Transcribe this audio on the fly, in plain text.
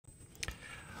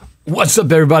What's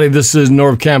up, everybody? This is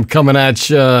NorbCam coming at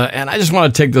you, and I just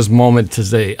want to take this moment to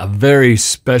say a very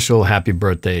special happy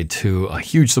birthday to a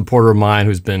huge supporter of mine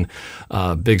who's been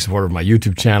a big supporter of my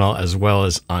YouTube channel as well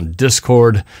as on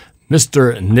Discord,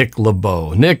 Mr. Nick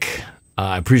LeBeau. Nick,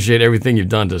 I appreciate everything you've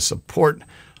done to support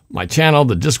my channel,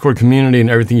 the Discord community,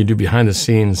 and everything you do behind the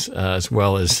scenes as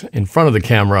well as in front of the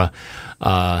camera.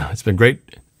 It's been great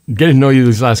getting to know you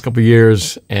these last couple of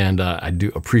years, and I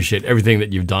do appreciate everything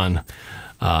that you've done.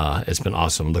 It's been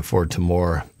awesome. Look forward to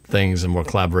more things and more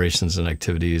collaborations and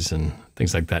activities and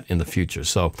things like that in the future.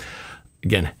 So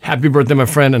again, happy birthday, my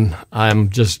friend. And I'm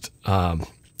just, I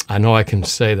know I can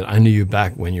say that I knew you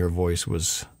back when your voice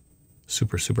was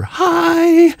super, super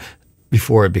high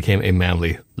before it became a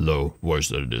manly low voice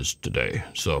that it is today.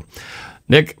 So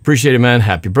Nick, appreciate it, man.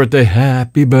 Happy birthday.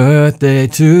 Happy birthday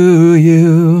to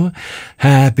you.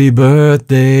 Happy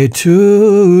birthday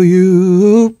to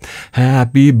you.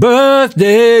 Happy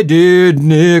birthday, dear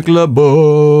Nick LeBeau.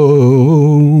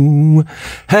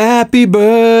 Happy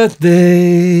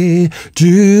birthday to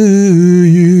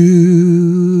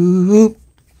you.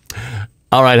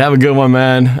 All right, have a good one,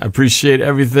 man. I appreciate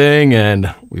everything,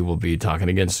 and we will be talking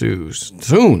again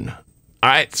soon. All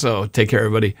right, so take care,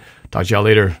 everybody. Talk to y'all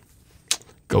later.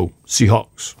 Go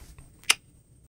Seahawks.